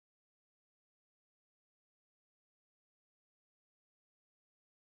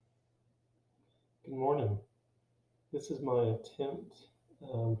Good morning. This is my attempt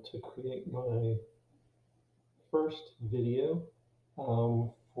to create my first video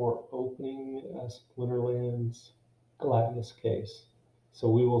for opening a Splinterlands Glaidus case. So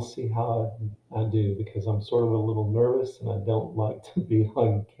we will see how I do because I'm sort of a little nervous and I don't like to be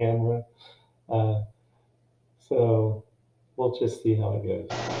on camera. Uh, so we'll just see how it goes.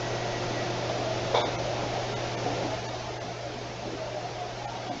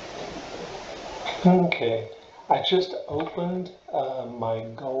 Okay, I just opened my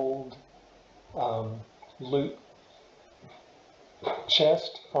gold loot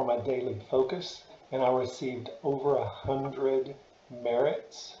chest for my daily focus, and I received over 100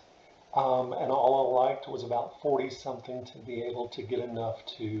 merits. And all I liked was about 40 something to be able to get enough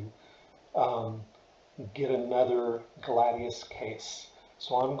to get another Glaidus case.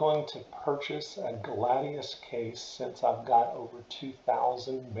 So I'm going to purchase a Glaidus case since I've got over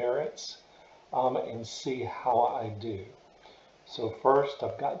 2,000 merits and see how I do. So first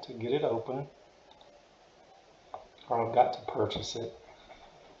I've got to get it open, or I've got to purchase it.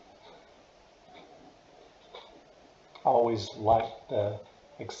 I always like the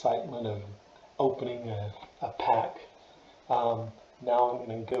excitement of opening a pack. Now I'm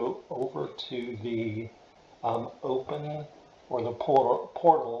going to go over to the open, or the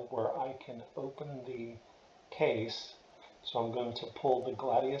portal where I can open the case. So I'm going to pull the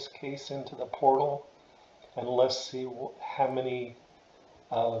Glaidus case into the portal, and let's see how many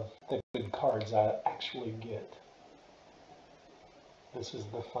of the good cards I actually get. This is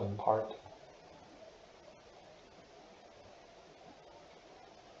the fun part.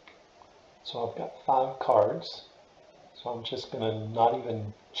 So I've got 5 cards. So I'm just going to not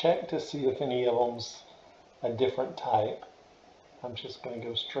even check to see if any of them's a different type. I'm just going to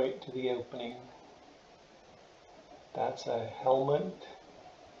go straight to the opening. That's a helmet,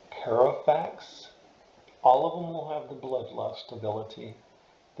 Carafax. All of them will have the Bloodlust ability.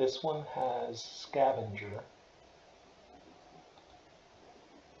 This one has Scavenger.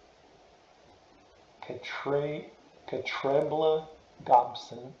 Catrebla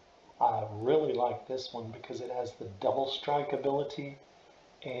Gobson. I really like this one because it has the double strike ability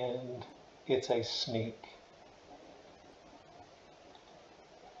and it's a sneak.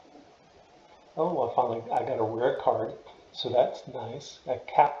 Oh, I got a rare card, so that's nice. A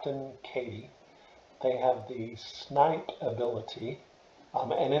Captain Katie. They have the snipe ability,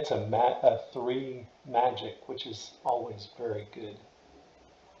 and it's a 3 magic, which is always very good.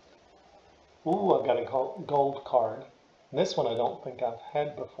 Ooh, I've got a gold card. And this one I don't think I've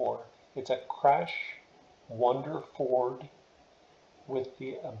had before. It's a Crash Wonder Ford with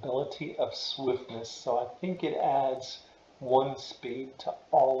the ability of swiftness. So I think it adds 1 speed to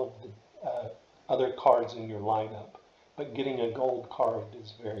all of the other cards in your lineup. But getting a gold card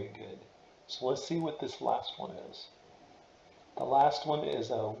is very good. So let's see what this last one is. The last one is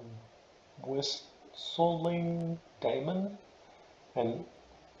a Whistling Damon, and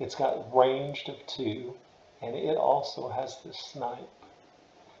it's got ranged of 2, and it also has the snipe.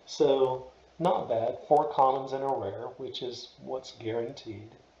 So not bad. 4 commons and a rare, which is what's guaranteed.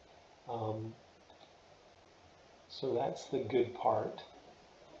 So that's the good part.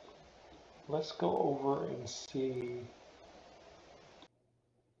 Let's go over and see.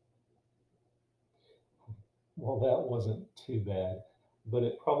 Well, that wasn't too bad, but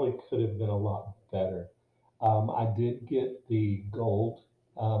it probably could have been a lot better. I did get the gold,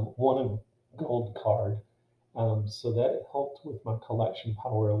 one gold card, so that helped with my collection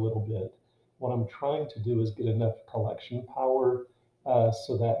power a little bit. What I'm trying to do is get enough collection power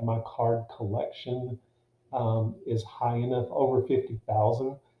so that my card collection is high enough, over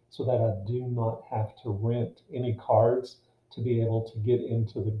 50,000, so that I do not have to rent any cards to be able to get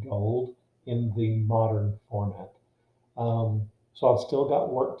into the gold in the modern format. So I've still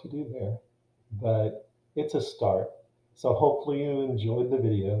got work to do there, but it's a start. So hopefully you enjoyed the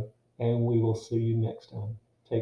video, and we will see you next time.